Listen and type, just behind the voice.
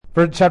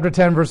For chapter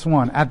 10, verse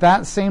 1. At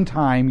that same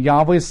time,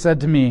 Yahweh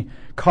said to me,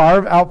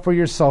 carve out for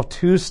yourself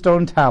 2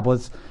 stone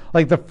tablets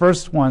like the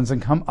first ones,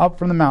 and come up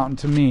from the mountain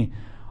to me.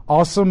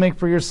 Also make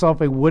for yourself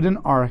a wooden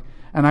ark,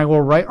 and I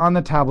will write on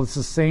the tablets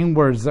the same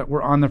words that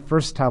were on the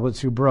first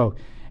tablets you broke.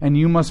 And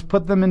you must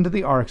put them into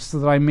the ark. So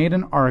that I made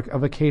an ark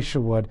of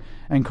acacia wood,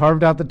 and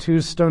carved out the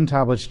 2 stone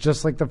tablets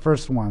just like the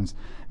first ones.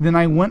 Then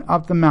I went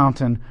up the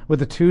mountain with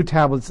the 2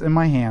 tablets in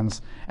my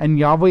hands, and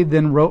Yahweh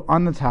then wrote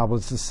on the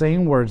tablets the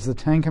same words, the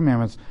 10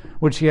 commandments,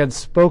 which he had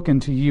spoken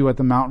to you at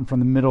the mountain from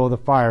the middle of the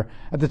fire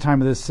at the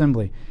time of the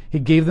assembly. He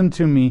gave them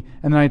to me,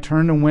 and then I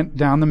turned and went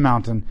down the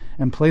mountain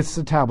and placed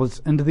the tablets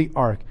into the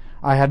ark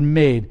I had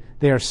made.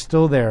 They are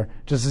still there,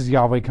 just as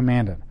Yahweh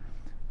commanded.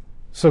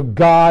 So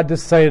God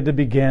decided to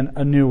begin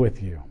anew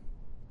with you.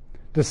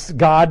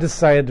 God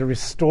decided to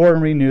restore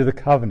and renew the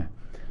covenant.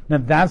 Now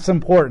that's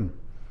important,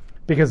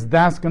 because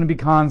that's going to be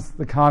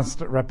the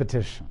constant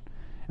repetition.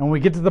 And when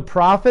we get to the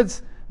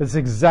prophets, that's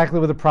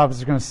exactly what the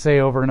prophets are going to say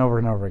over and over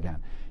and over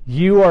again.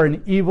 You are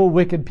an evil,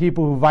 wicked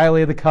people who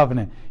violated the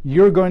covenant.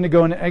 You're going to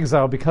go into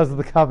exile because of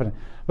the covenant.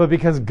 But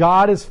because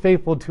God is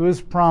faithful to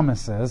his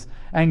promises,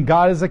 and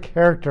God is a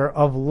character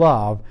of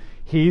love,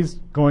 he's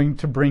going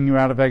to bring you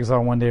out of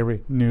exile one day,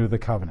 renew the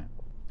covenant.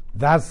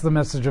 That's the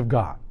message of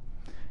God.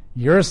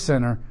 You're a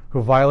sinner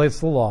who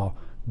violates the law.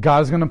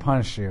 God's going to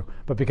punish you.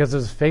 But because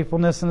of his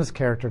faithfulness and his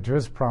character to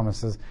his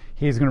promises,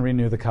 he's going to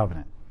renew the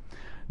covenant.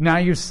 Now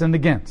you've sinned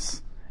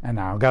against, and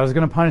now God is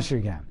going to punish you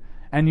again.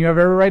 And you have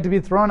every right to be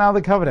thrown out of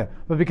the covenant.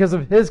 But because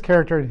of his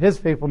character and his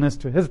faithfulness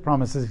to his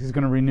promises, he's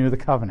going to renew the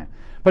covenant.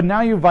 But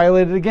now you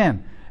violated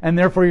again, and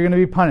therefore you're going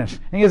to be punished.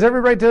 And he has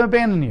every right to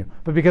abandon you.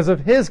 But because of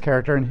his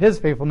character and his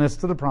faithfulness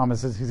to the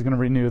promises, he's going to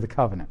renew the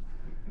covenant.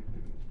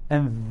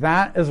 And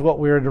that is what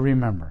we are to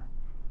remember.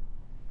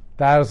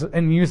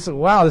 And you say,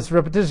 wow, this is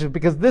repetition,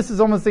 because this is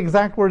almost the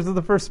exact words of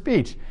the first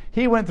speech.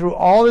 He went through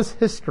all this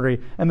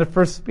history in the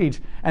first speech,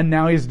 and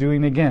now he's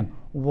doing it again.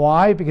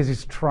 Why? Because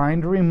he's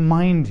trying to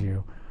remind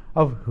you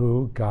of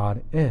who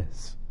God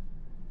is.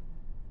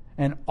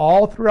 And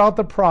all throughout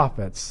the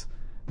prophets,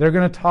 they're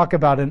going to talk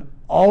about an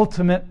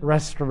ultimate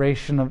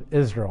restoration of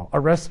Israel, a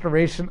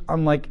restoration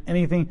unlike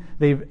anything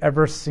they've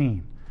ever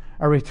seen,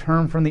 a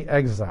return from the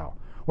exile,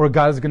 where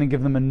God is going to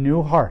give them a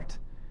new heart.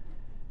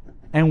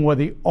 And what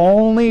the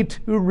only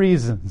 2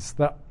 reasons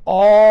that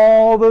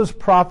all those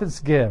prophets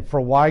give for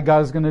why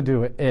God is going to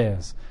do it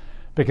is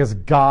because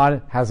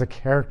God has a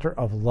character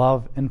of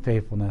love and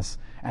faithfulness,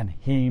 and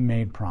he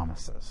made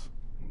promises.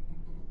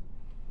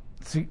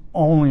 It's the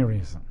only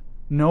reason.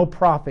 No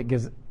prophet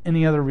gives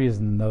any other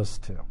reason than those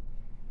 2.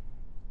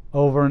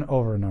 Over and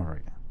over and over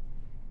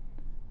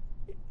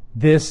again.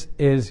 This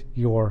is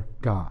your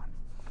God.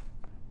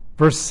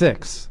 Verse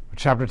 6,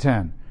 chapter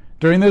 10.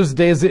 During those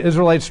days the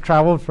Israelites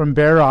traveled from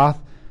Beeroth,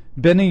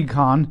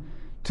 Benican,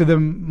 to the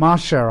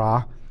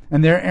Masherah,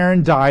 and there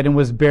Aaron died and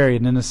was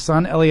buried, and his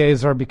son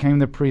Eleazar became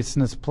the priest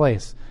in his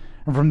place.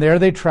 And from there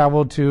they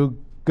traveled to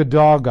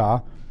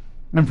Gudgodah,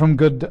 and from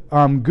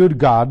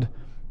Gudgod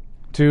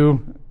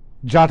to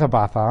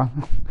Jatabatha,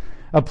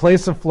 a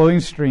place of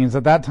flowing streams.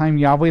 At that time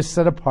Yahweh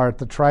set apart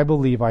the tribe of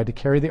Levi to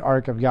carry the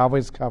ark of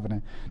Yahweh's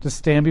covenant, to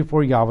stand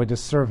before Yahweh to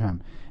serve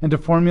him, and to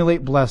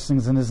formulate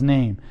blessings in his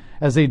name,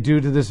 as they do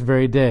to this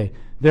very day.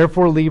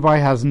 Therefore Levi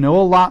has no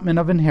allotment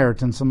of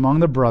inheritance among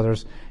the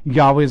brothers,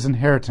 Yahweh's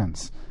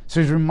inheritance. So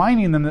he's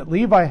reminding them that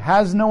Levi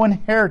has no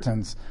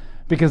inheritance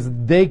because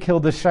they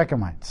killed the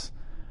Shechemites.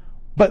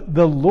 But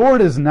the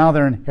Lord is now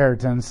their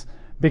inheritance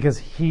because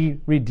he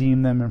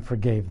redeemed them and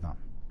forgave them.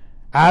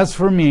 As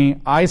for me,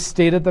 I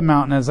stayed at the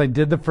mountain as I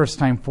did the first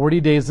time,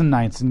 40 days and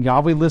nights, and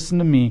Yahweh listened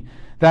to me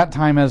that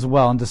time as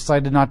well and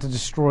decided not to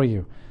destroy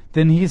you.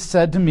 Then he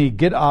said to me,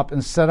 get up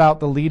and set out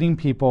the leading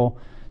people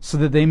so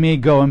that they may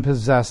go and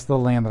possess the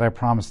land that I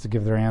promised to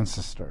give their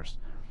ancestors.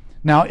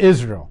 Now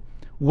Israel,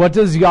 what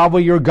does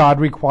Yahweh your God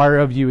require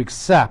of you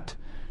except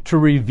to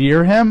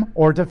revere him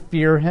or to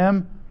fear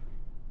him,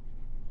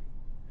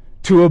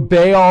 to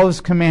obey all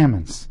his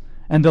commandments,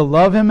 and to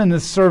love him and to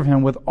serve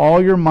him with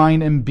all your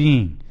mind and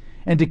being,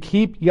 and to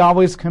keep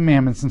Yahweh's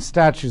commandments and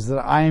statutes that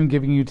I am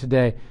giving you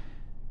today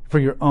for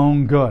your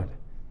own good?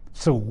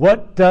 So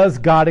what does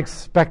God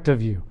expect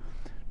of you?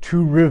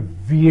 To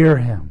revere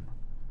him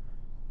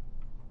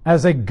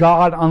as a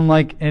God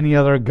unlike any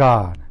other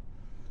God,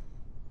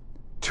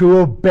 to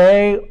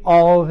obey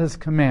all of his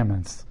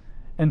commandments,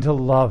 and to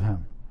love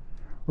him.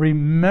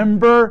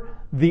 Remember,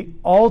 the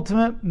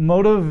ultimate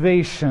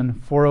motivation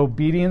for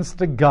obedience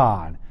to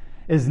God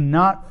is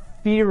not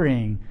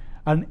fearing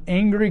an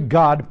angry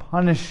God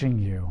punishing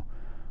you,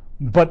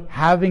 but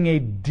having a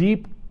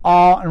deep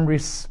awe and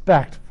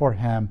respect for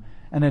him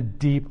and a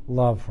deep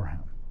love for him.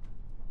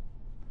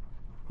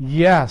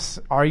 Yes,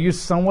 are you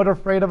somewhat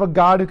afraid of a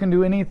God who can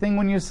do anything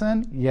when you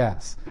sin?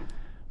 Yes.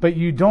 But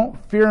you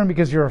don't fear him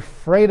because you're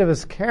afraid of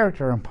his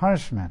character and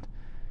punishment.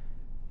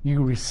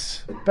 You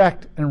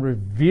respect and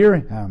revere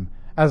him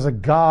as a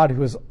God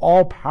who is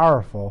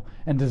all-powerful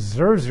and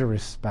deserves your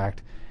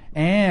respect.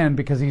 And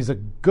because he's a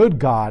good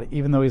God,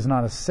 even though he's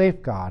not a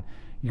safe God,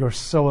 you're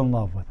so in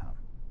love with him.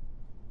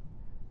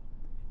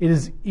 It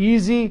is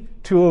easy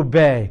to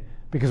obey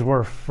because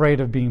we're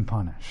afraid of being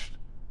punished,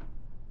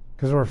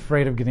 because we're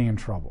afraid of getting in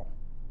trouble.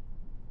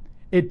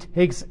 It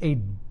takes a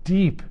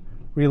deep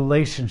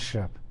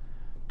relationship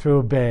to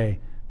obey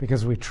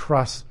because we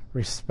trust,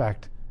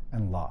 respect,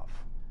 and love.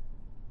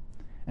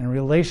 And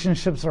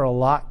relationships are a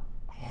lot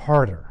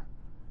harder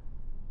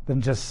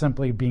than just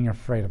simply being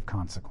afraid of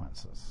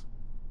consequences.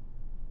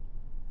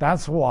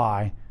 That's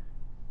why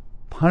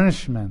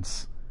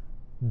punishments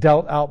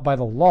dealt out by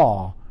the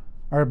law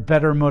are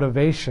better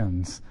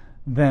motivations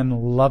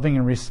than loving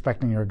and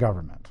respecting your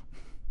government.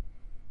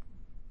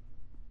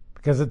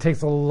 Because it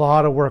takes a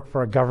lot of work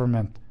for a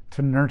government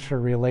to nurture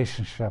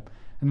relationship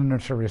and to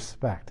nurture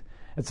respect.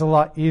 It's a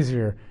lot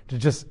easier to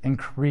just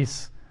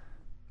increase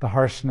the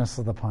harshness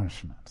of the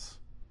punishments.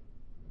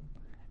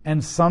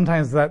 And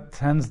sometimes that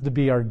tends to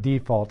be our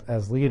default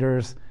as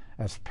leaders,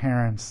 as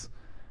parents.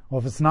 Well,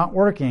 if it's not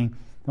working,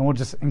 then we'll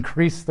just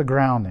increase the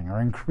grounding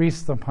or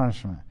increase the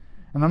punishment.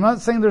 And I'm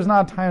not saying there's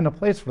not a time and a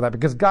place for that,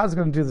 because God's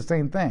going to do the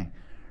same thing.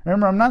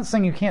 Remember, I'm not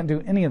saying you can't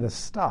do any of this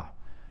stuff.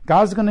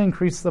 God's going to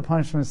increase the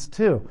punishments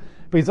too.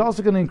 But He's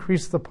also going to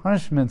increase the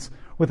punishments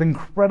with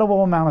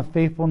incredible amount of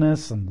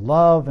faithfulness and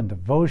love and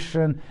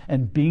devotion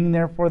and being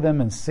there for them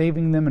and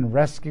saving them and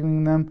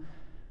rescuing them,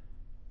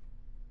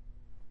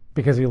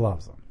 because He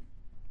loves them,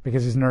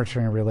 because He's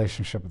nurturing a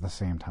relationship at the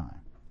same time.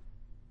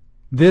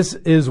 This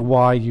is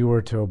why you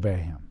are to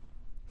obey Him.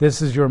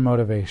 This is your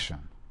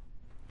motivation.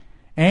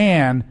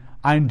 And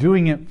I'm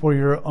doing it for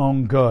your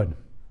own good.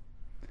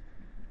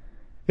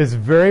 It's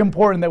very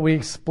important that we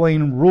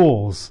explain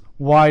rules.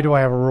 Why do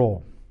I have a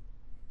rule?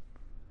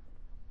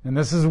 And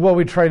this is what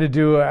we try to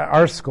do at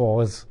our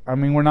school.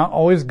 We're not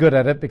always good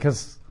at it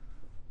because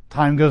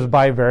time goes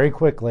by very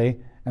quickly,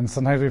 and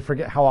sometimes we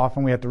forget how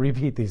often we have to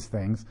repeat these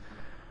things.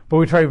 But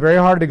we try very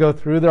hard to go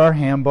through our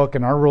handbook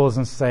and our rules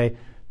and say,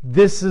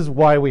 this is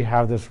why we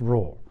have this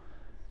rule.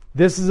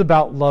 This is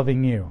about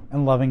loving you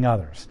and loving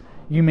others.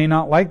 You may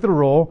not like the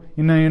rule,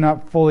 you may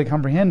not fully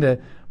comprehend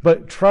it,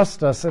 but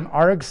trust us, in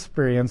our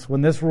experience,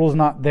 when this rule is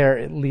not there,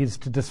 it leads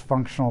to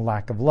dysfunctional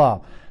lack of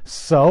love.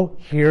 So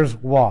here's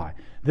why.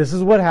 This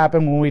is what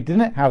happened when we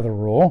didn't have the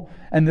rule,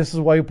 and this is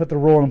why you put the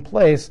rule in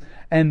place,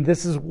 and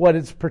this is what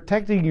it's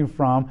protecting you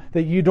from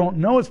that you don't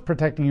know it's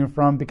protecting you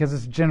from because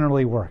it's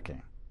generally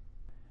working.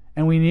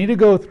 And we need to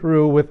go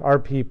through with our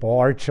people,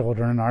 our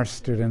children, our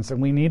students,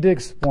 and we need to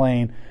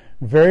explain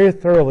very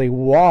thoroughly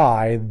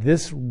why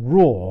this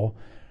rule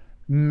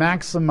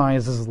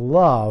maximizes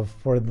love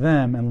for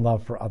them and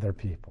love for other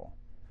people,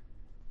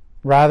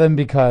 rather than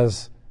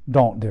because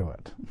don't do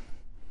it.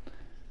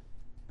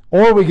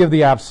 Or we give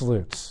the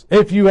absolutes.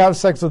 If you have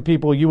sex with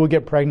people, you will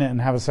get pregnant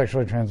and have a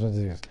sexually transmitted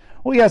disease.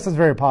 Well, yes, it's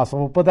very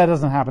possible, but that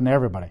doesn't happen to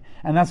everybody.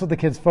 And that's what the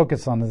kids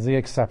focus on, is the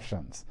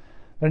exceptions.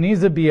 There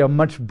needs to be a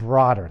much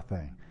broader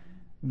thing.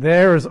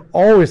 There is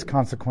always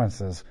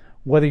consequences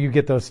whether you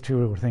get those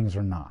two things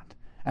or not.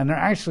 And they're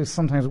actually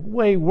sometimes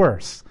way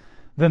worse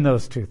than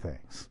those two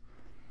things.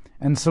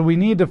 And so we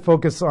need to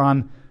focus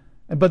on,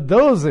 but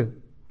those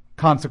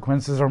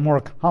consequences are more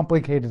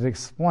complicated to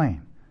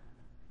explain,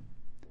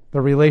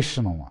 the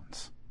relational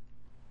ones.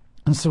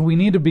 And so we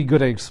need to be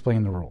good at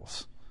explaining the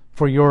rules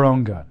for your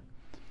own good.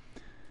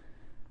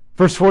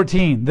 Verse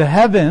 14, the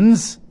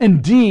heavens,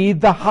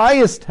 indeed the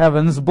highest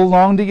heavens,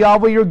 belong to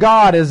Yahweh your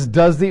God, as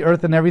does the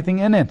earth and everything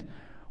in it.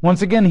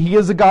 Once again, He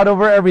is the God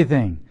over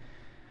everything.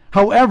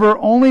 However,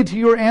 only to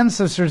your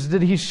ancestors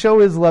did He show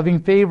His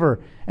loving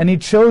favor, and He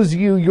chose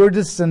you, your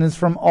descendants,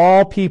 from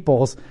all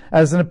peoples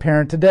as an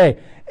apparent today.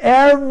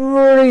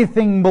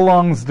 Everything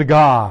belongs to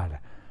God,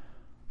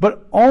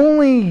 but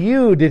only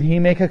you did He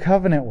make a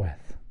covenant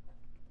with.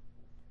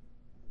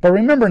 But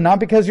remember, not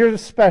because you're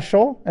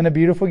special and a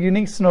beautiful,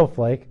 unique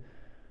snowflake,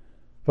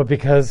 but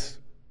because,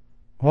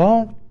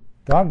 well,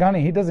 doggone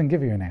it, He doesn't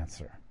give you an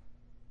answer.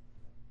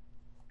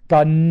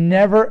 God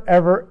never,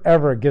 ever,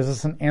 ever gives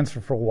us an answer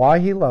for why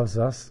He loves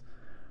us,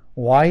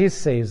 why He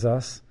saves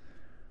us,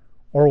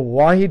 or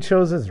why He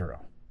chose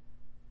Israel.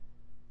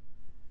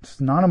 It's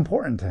not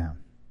important to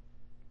Him.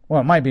 Well,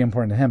 it might be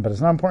important to Him, but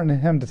it's not important to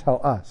Him to tell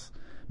us.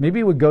 Maybe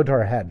it would go to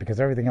our head, because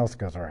everything else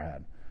goes to our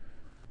head.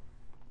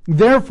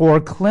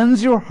 Therefore,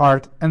 cleanse your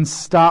heart and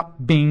stop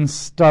being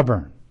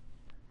stubborn.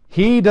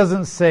 He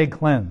doesn't say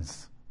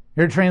cleanse.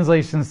 Your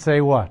translations say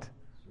what?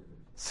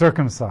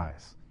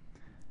 Circumcise.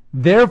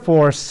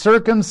 Therefore,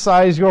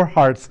 circumcise your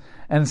hearts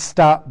and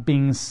stop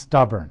being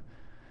stubborn.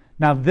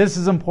 Now, this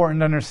is important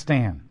to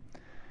understand.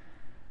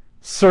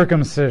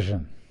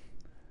 Circumcision.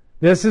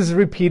 This is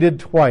repeated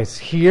twice,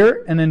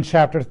 here and in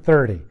chapter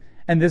 30.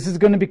 And this is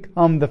going to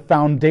become the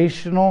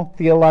foundational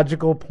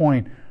theological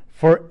point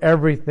for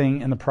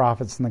everything in the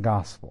prophets and the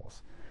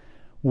Gospels.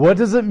 What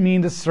does it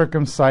mean to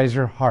circumcise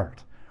your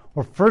heart?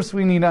 Well, first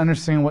we need to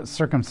understand what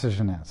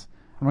circumcision is.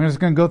 And we're just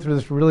going to go through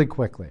this really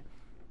quickly.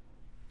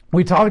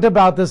 We talked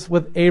about this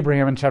with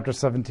Abraham in chapter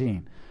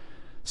 17.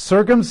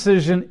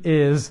 Circumcision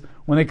is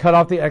when they cut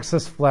off the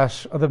excess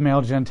flesh of the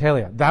male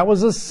genitalia. That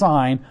was a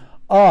sign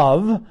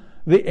of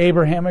the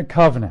Abrahamic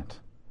covenant.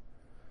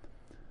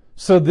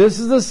 So this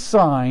is a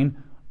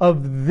sign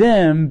of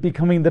them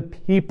becoming the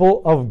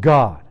people of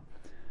God.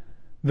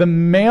 The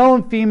male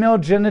and female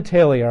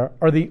genitalia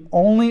are the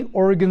only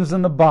organs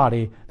in the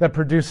body that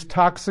produce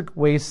toxic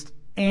waste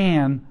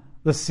and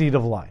the seed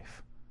of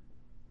life.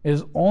 It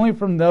is only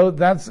from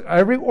those,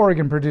 every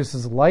organ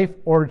produces life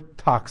or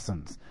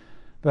toxins.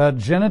 The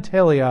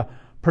genitalia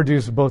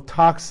produce both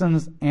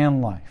toxins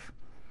and life.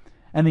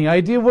 And the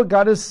idea of what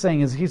God is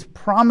saying is He's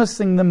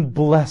promising them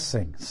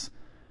blessings.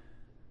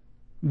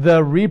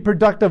 The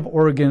reproductive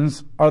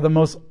organs are the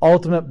most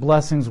ultimate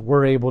blessings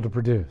we're able to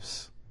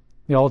produce.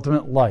 The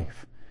ultimate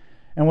life.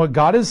 And what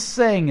God is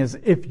saying is,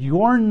 if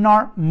you're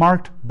not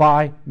marked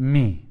by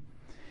me,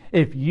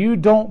 if you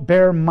don't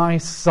bear my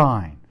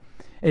sign,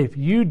 if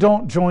you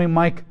don't join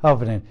my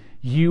covenant,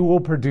 you will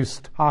produce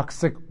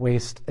toxic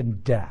waste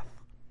and death.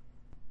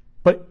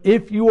 But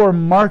if you are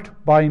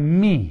marked by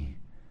me,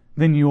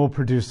 then you will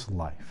produce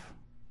life.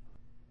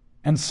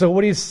 And so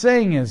what he's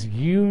saying is,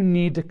 you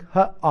need to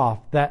cut off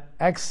that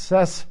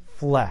excess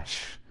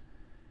flesh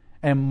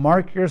and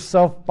mark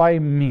yourself by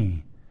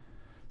me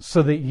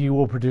so that you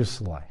will produce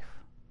life.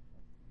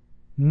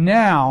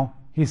 Now,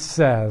 he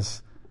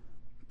says,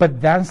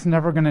 but that's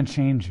never going to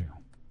change you.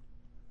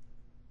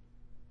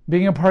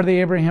 Being a part of the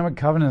Abrahamic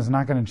covenant is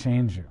not going to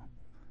change you.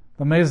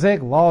 The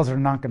Mosaic laws are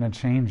not going to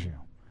change you.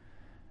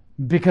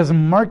 Because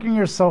marking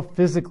yourself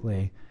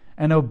physically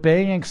and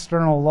obeying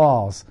external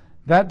laws,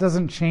 that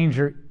doesn't change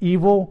your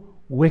evil,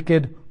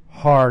 wicked,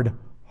 hard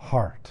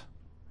heart.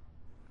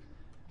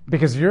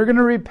 Because you're going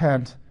to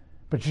repent,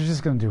 but you're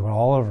just going to do it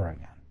all over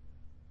again.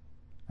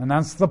 And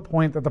that's the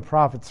point that the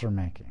prophets are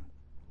making.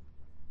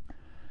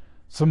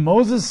 So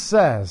Moses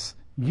says,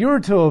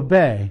 you're to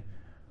obey,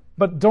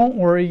 but don't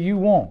worry, you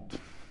won't.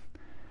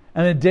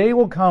 And a day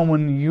will come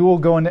when you will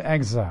go into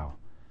exile,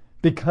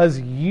 because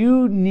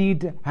you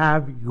need to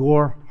have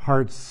your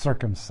heart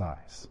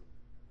circumcised.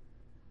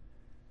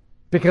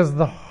 Because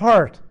the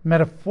heart,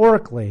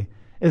 metaphorically,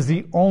 is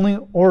the only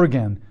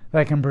organ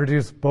that can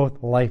produce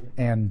both life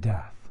and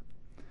death.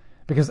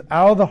 Because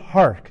out of the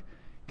heart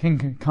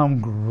can come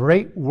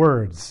great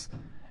words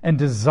and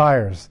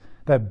desires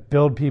that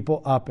build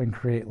people up and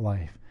create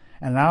life.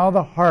 And out of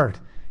the heart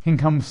can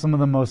come some of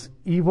the most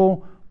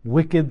evil,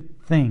 wicked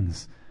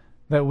things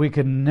that we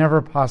could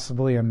never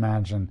possibly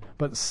imagine,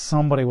 but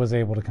somebody was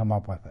able to come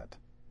up with it.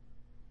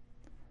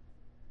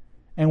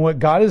 And what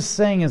God is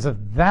saying is, if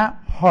that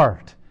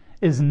heart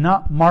is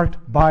not marked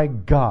by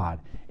God,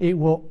 it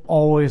will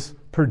always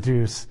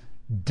produce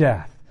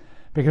death.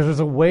 Because there's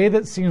a way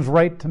that seems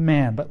right to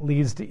man, but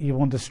leads to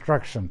evil and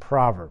destruction.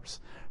 Proverbs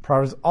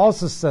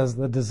also says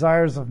the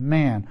desires of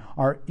man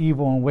are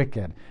evil and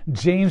wicked.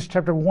 James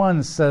chapter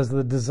 1 says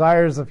the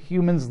desires of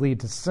humans lead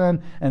to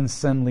sin, and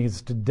sin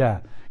leads to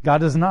death. God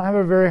does not have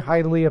a very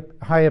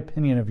high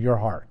opinion of your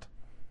heart.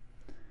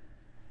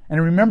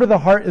 And remember, the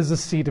heart is the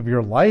seat of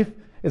your life.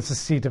 It's the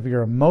seat of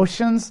your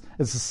emotions.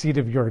 It's the seat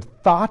of your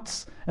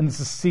thoughts. And it's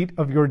the seat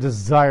of your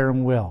desire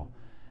and will.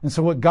 And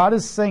so what God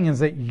is saying is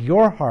that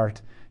your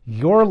heart,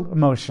 your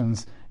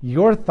emotions,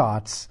 your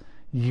thoughts,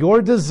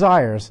 your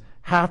desires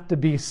have to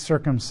be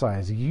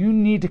circumcised. You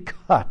need to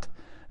cut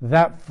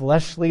that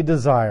fleshly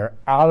desire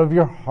out of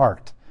your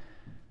heart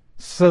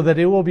so that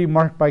it will be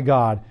marked by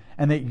God,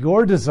 and that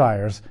your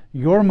desires,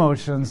 your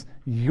emotions,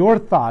 your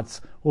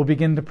thoughts will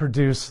begin to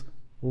produce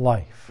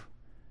life.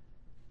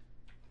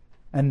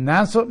 And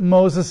that's what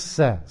Moses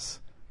says.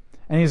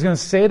 And he's going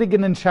to say it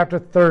again in chapter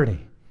 30.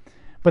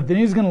 But then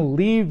he's going to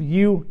leave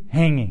you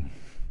hanging.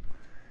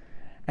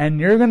 And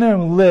you're going to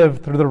live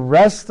through the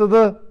rest of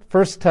the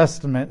First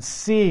Testament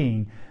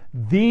seeing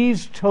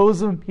these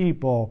chosen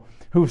people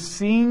who've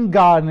seen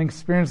God and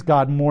experienced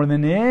God more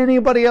than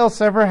anybody else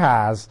ever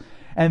has,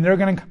 and they're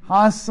going to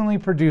constantly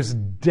produce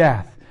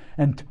death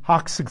and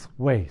toxic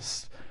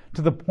waste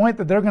to the point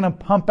that they're going to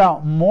pump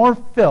out more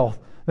filth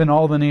than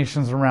all the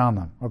nations around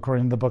them,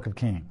 according to the book of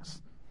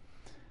Kings.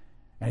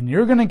 And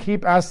you're going to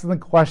keep asking the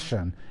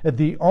question, if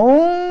the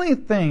only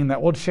thing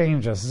that will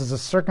change us is a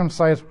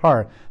circumcised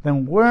heart,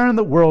 then where in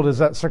the world is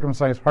that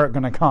circumcised heart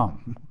going to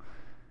come?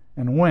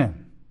 And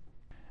when?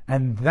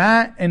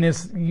 But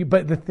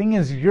the thing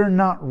is, you're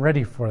not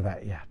ready for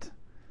that yet.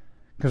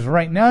 Because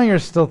right now you're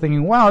still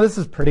thinking, wow, this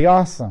is pretty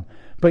awesome.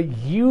 But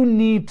you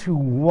need to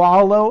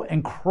wallow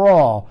and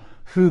crawl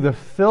through the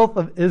filth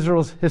of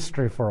Israel's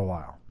history for a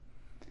while.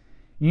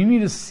 You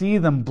need to see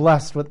them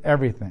blessed with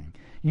everything.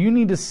 You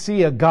need to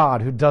see a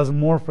God who does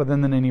more for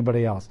them than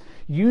anybody else.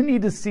 You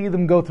need to see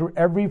them go through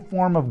every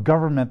form of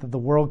government that the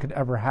world could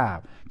ever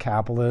have.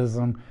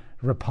 Capitalism,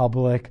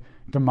 republic,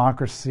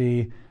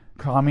 democracy,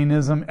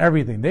 communism,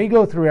 everything. They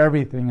go through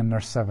everything in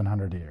their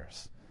 700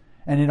 years.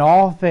 And it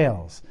all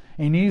fails.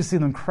 And you need to see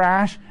them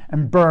crash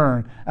and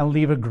burn and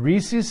leave a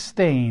greasy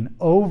stain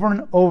over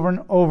and over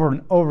and over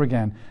and over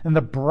again. And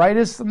the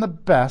brightest and the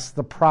best,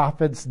 the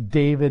prophets,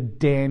 David,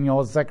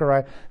 Daniel,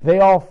 Zechariah, they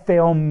all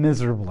fail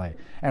miserably.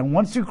 And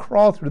once you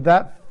crawl through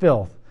that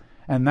filth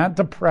and that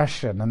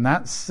depression and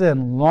that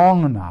sin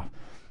long enough,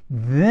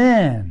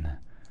 then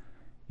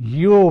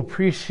you'll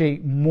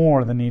appreciate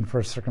more the need for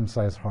a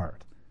circumcised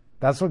heart.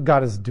 That's what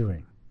God is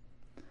doing.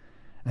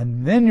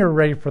 And then you're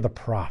ready for the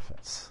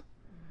prophets.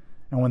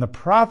 And when the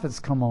prophets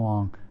come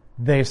along,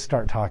 they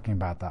start talking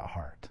about that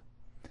heart.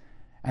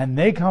 And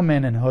they come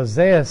in and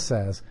Hosea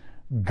says,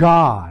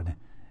 God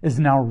is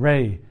now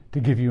ready to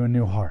give you a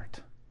new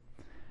heart.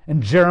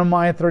 And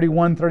Jeremiah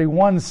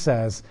 31:31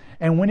 says,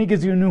 and when he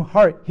gives you a new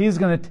heart, he's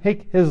going to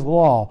take his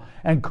law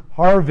and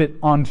carve it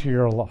onto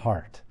your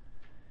heart.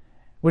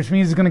 Which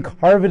means he's going to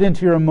carve it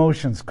into your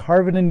emotions,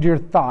 carve it into your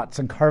thoughts,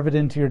 and carve it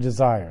into your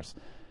desires.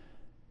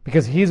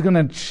 Because he's going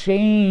to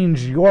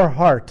change your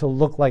heart to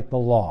look like the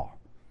law.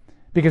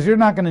 Because you're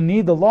not going to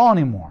need the law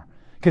anymore.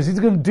 Because he's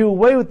going to do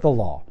away with the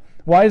law.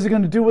 Why is he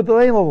going to do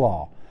away with the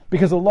law?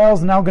 Because the law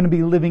is now going to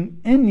be living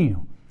in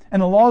you.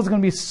 And the law is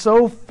going to be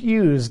so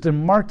fused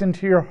and marked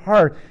into your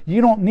heart,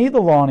 you don't need the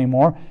law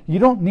anymore. You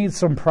don't need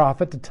some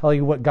prophet to tell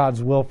you what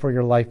God's will for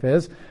your life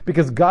is,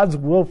 because God's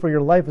will for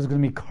your life is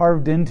going to be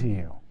carved into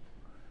you.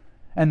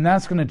 And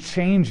that's going to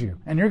change you.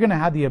 And you're going to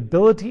have the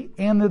ability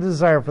and the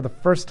desire for the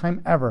first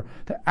time ever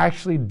to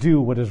actually do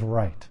what is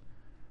right.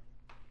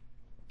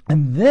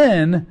 And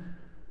then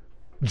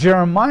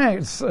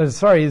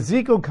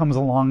Ezekiel comes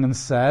along and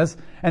says,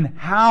 and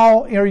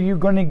how are you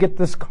going to get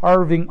this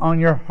carving on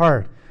your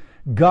heart?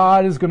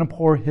 God is going to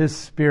pour his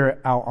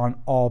Spirit out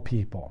on all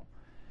people.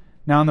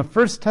 Now, in the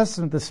First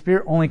Testament, the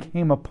Spirit only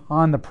came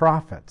upon the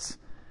prophets.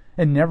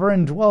 It never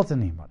indwelt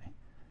anybody,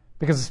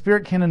 because the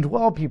Spirit can't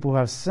indwell people who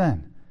have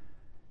sin.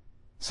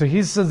 So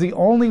he says the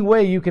only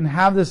way you can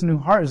have this new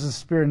heart is the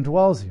Spirit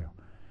indwells you.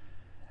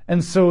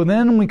 And so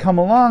then we come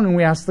along and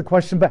we ask the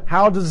question, but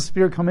how does the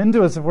Spirit come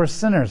into us if we're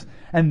sinners?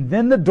 And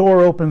then the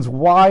door opens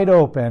wide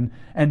open,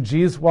 and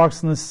Jesus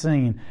walks in the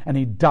scene, and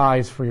he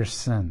dies for your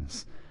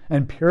sins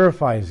and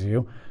purifies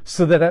you,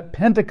 so that at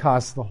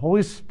Pentecost, the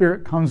Holy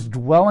Spirit comes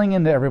dwelling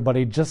into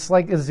everybody, just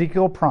like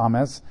Ezekiel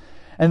promised.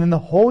 And then the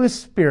Holy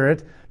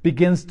Spirit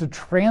begins to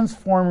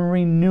transform and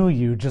renew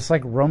you, just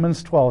like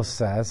Romans 12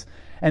 says.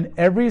 And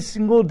every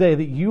single day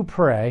that you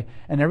pray,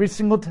 and every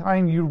single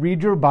time you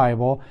read your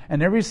Bible,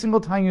 and every single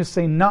time you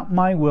say, not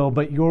my will,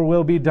 but your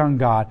will be done,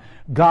 God,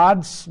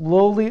 God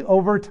slowly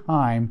over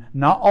time,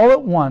 not all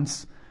at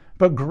once,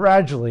 but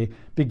gradually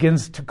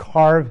begins to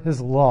carve his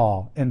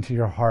law into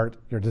your heart,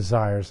 your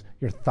desires,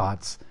 your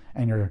thoughts,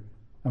 and your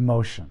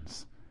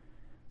emotions.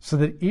 So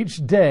that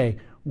each day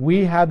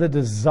we have the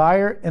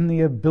desire and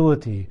the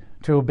ability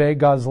to obey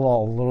God's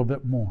law a little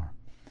bit more.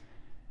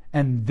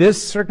 And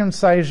this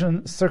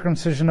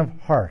circumcision of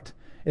heart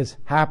is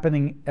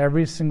happening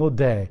every single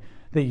day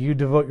that you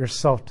devote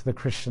yourself to the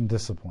Christian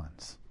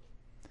disciplines.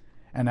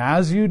 And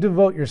as you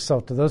devote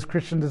yourself to those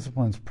Christian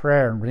disciplines,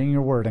 prayer and reading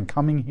your word and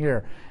coming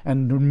here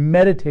and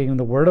meditating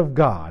the word of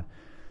God,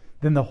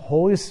 then the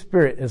Holy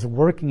Spirit is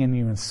working in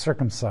you and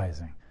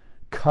circumcising,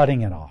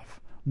 cutting it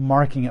off,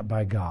 marking it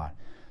by God,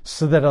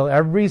 so that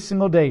every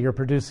single day you're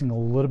producing a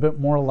little bit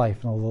more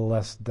life and a little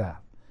less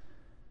death.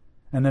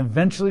 And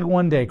eventually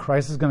one day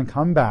Christ is going to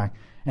come back,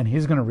 and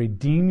he's going to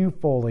redeem you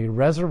fully,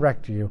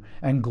 resurrect you,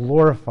 and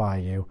glorify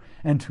you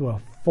into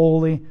a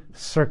fully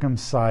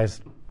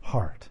circumcised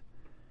heart.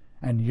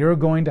 And you're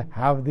going to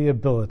have the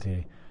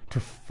ability to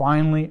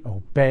finally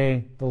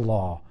obey the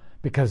law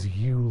because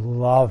you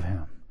love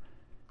him.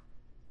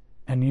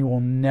 And you will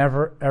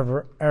never,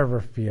 ever,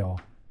 ever feel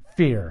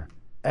fear,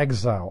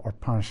 exile, or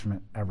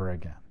punishment ever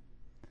again.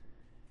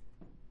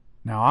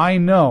 Now, I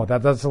know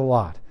that that's a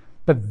lot,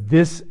 but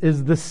this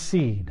is the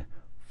seed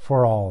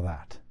for all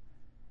that.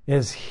 It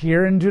is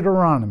here in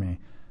Deuteronomy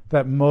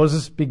that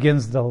Moses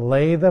begins to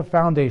lay the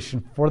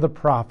foundation for the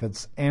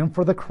prophets and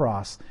for the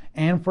cross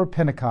and for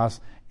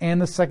Pentecost and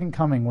the second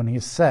coming, when he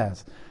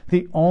says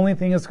the only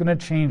thing that's going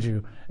to change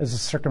you is a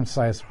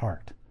circumcised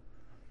heart.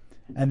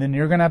 And then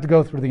you're going to have to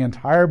go through the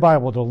entire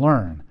Bible to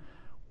learn,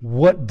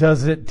 what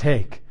does it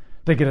take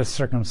to get a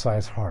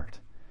circumcised heart?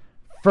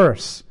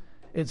 First,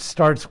 it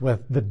starts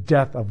with the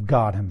death of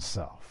God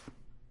himself.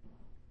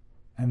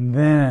 And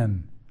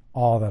then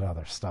all that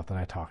other stuff that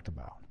I talked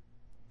about.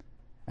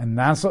 And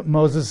that's what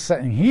Moses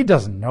said. And he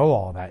doesn't know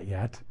all that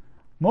yet.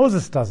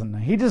 Moses doesn't know.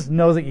 He just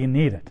knows that you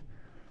need it.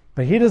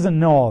 But he doesn't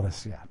know all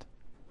this yet.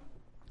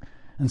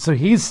 And so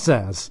he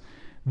says,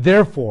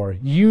 therefore,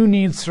 you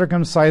need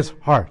circumcised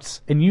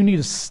hearts. And you need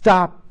to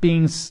stop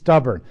being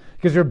stubborn.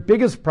 Because your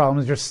biggest problem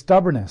is your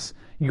stubbornness.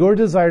 Your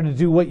desire to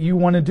do what you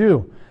want to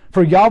do.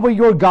 For Yahweh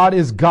your God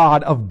is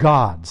God of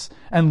gods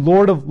and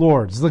Lord of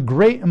lords, the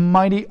great and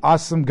mighty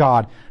awesome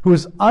God who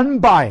is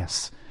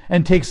unbiased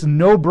and takes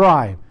no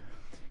bribe.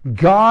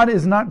 God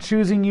is not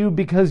choosing you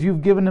because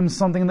you've given him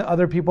something that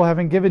other people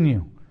haven't given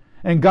you.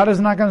 And God is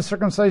not going to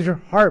circumcise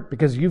your heart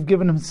because you've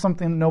given him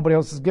something that nobody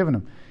else has given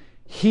him.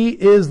 He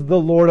is the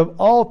Lord of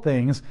all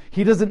things.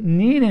 He doesn't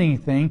need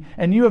anything,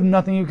 and you have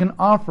nothing you can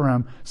offer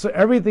him. So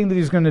everything that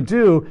he's going to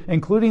do,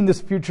 including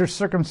this future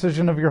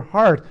circumcision of your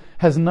heart,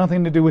 has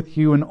nothing to do with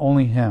you and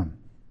only him.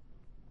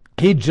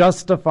 He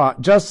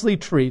justly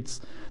treats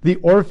the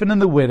orphan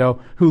and the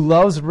widow who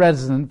loves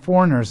resident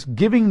foreigners,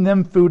 giving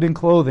them food and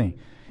clothing.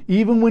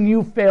 Even when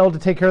you fail to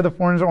take care of the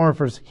foreigners and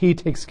orphans, he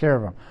takes care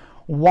of them.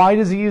 Why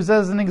does he use that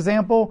as an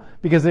example?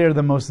 Because they are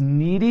the most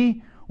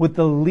needy, with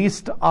the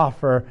least to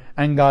offer,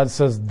 and God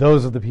says,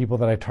 those are the people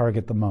that I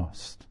target the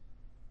most.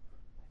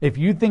 If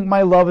you think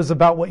my love is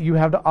about what you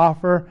have to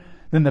offer,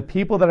 then the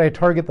people that I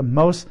target the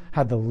most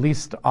have the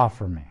least to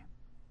offer me.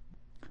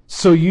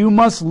 So you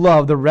must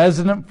love the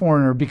resident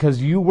foreigner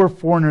because you were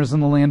foreigners in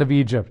the land of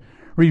Egypt.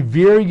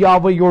 Revere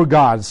Yahweh your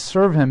God,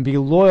 serve him, be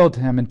loyal to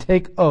him, and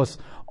take oaths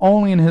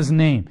only in his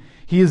name.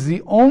 He is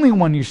the only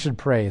one you should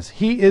praise.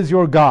 He is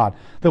your God,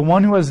 the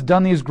one who has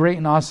done these great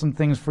and awesome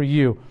things for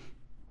you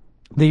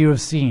that you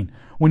have seen.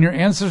 When your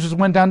ancestors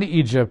went down to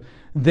Egypt,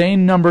 they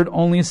numbered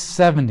only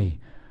 70.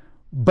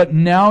 But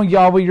now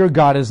Yahweh your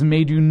God has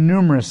made you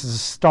numerous as the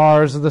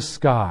stars of the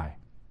sky.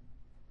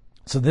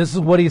 So this is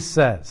what he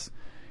says.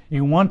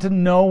 You want to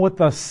know what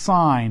the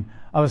sign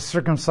of a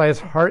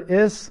circumcised heart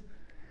is?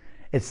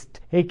 It's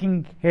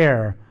taking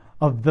care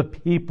of the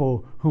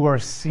people who are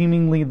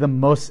seemingly the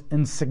most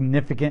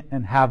insignificant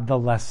and have the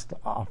least to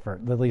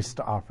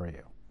offer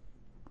you.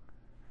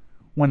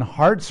 When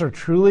hearts are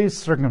truly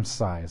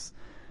circumcised,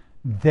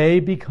 they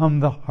become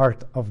the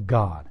heart of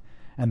God.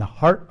 And the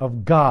heart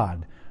of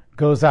God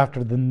goes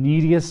after the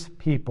neediest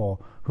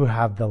people who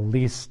have the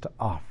least to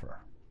offer.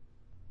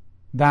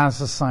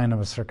 That's a sign of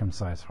a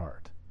circumcised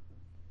heart.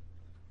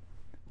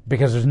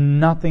 Because there's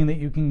nothing that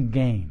you can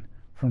gain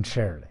from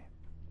charity.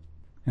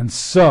 And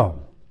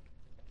so,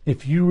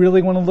 if you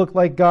really want to look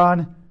like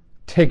God,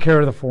 take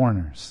care of the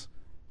foreigners.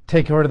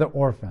 Take care of the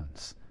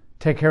orphans.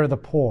 Take care of the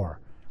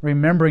poor.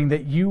 Remembering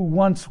that you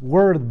once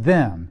were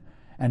them,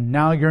 and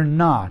now you're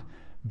not,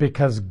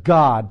 because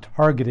God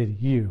targeted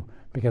you,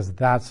 because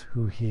that's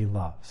who he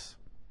loves.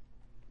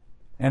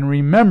 And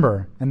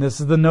remember, and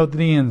this is the note that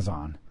he ends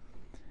on,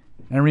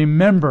 and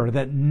remember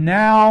that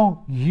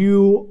now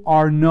you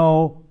are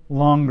no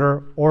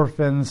longer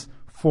orphans,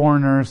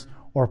 foreigners,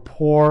 or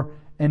poor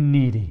and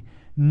needy.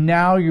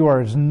 Now you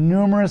are as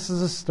numerous as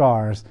the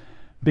stars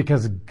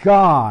because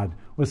God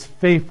was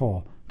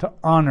faithful to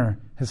honor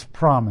his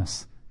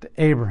promise to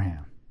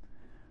Abraham,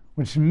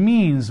 which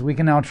means we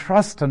can now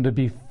trust him to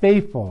be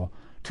faithful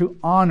to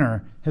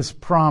honor his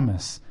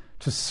promise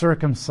to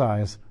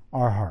circumcise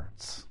our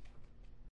hearts.